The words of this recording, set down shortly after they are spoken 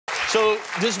So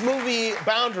this movie,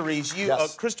 Boundaries,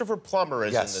 Yes. Christopher Plummer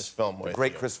is in this film with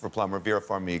Great you. Christopher Plummer, Vera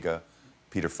Farmiga,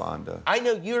 Peter Fonda. I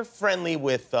know you're friendly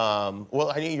with,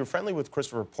 well, I know you're friendly with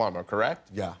Christopher Plummer, correct?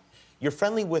 Yeah. You're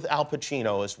friendly with Al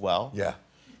Pacino as well. Yeah.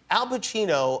 Al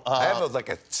Pacino... I have like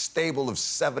a stable of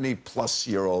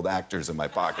 70-plus-year-old actors in my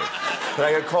pocket that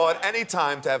I could call at any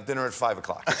time to have dinner at 5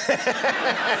 o'clock. Really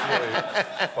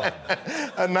fun.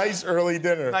 A nice early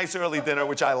dinner. Nice early dinner,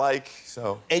 which I like,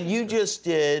 so... And you just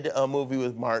did a movie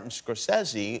with Martin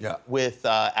Scorsese with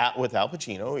Al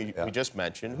Pacino, we just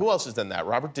mentioned. Who else has done that?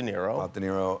 Robert De Niro. Robert De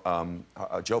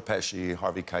Niro, Joe Pesci,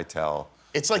 Harvey Keitel.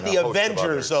 It's like the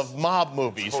Avengers of mob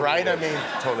movies, right? Is. I mean...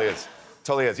 Totally is.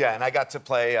 Totally is, yeah. And I got to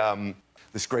play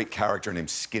this great character named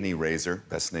Skinny Razor,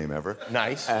 best name ever.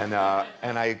 Nice. And I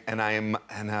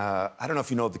don't know if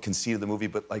you know the conceit of the movie,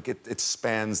 but like it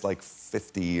spans like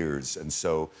 50 years, and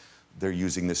so they're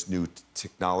using this new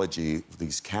technology,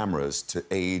 these cameras, to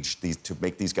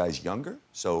make these guys younger.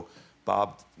 So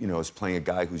Bob, is playing a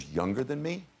guy who's younger than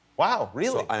me. Wow,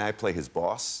 really? So, and I play his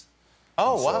boss.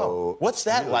 Oh, wow. What's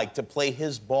that like to play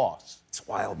his boss? It's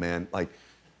wild, man. Like,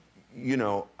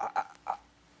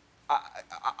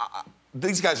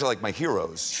 these guys are like my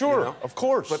heroes. Sure, of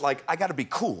course. But like, I got to be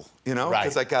cool,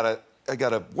 because I gotta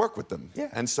work with them. Yeah.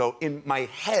 And so in my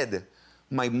head,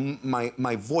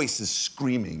 my voice is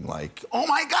screaming like, "Oh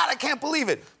my God, I can't believe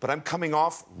it!" But I'm coming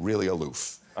off really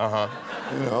aloof.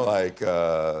 Like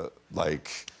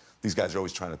these guys are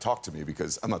always trying to talk to me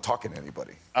because I'm not talking to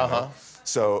anybody.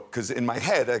 So, because in my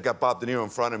head, I got Bob De Niro in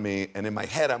front of me, and in my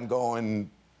head, I'm going,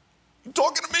 "You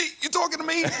talking to me? You talking to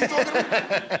me? You talking to me?"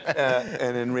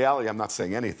 And in reality, I'm not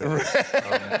saying anything.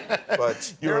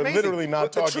 But you're literally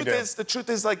not talking to them. The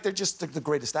truth is, like, they're just the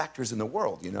greatest actors in the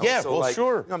world, Yeah, so, well, like,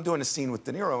 sure. I'm doing a scene with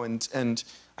De Niro, and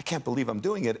I can't believe I'm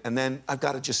doing it. And then I've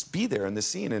got to just be there in the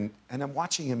scene, and I'm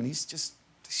watching him, and he's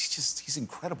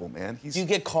incredible, man. You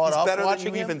get caught up better watching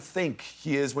than you him? even think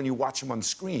he is when you watch him on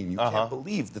screen. You can't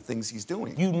believe the things he's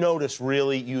doing. You notice,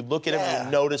 really, you look at him and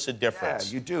you notice a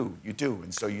difference. Yeah, you do.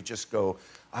 And so you just go,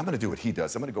 I'm going to do what he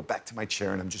does. I'm going to go back to my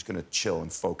chair, and I'm just going to chill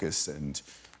and focus, and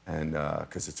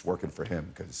because it's working for him,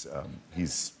 because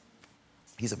he's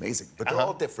amazing. But they're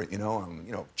all different,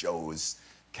 Joe's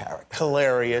character.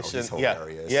 Hilarious. He's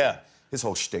hilarious. Yeah. His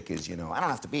whole shtick is, I don't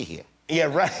have to be here. Yeah,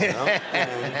 right.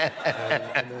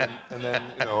 And then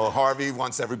Harvey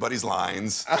wants everybody's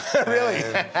lines. Really?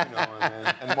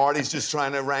 And Marty's just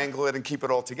trying to wrangle it and keep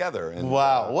it all together. And,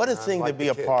 wow, what a thing to be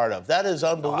a part of. That is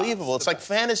unbelievable. It's like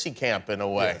fantasy camp in a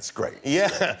way. Yeah, it's great.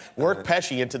 Yeah, work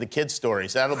Pesci into the kids'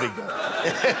 stories. That'll be good.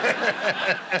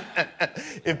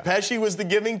 If Pesci was the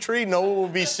giving tree, no one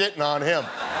would be sitting on him.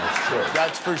 That's true.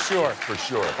 That's for sure. For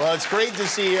sure. Well, it's great to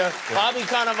see you. Bobby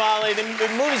Cannavale, the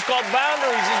movie's called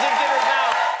Boundaries. It's in theaters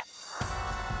now.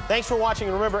 Thanks for watching,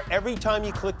 and remember, every time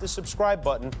you click the subscribe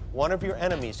button, one of your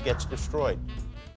enemies gets destroyed.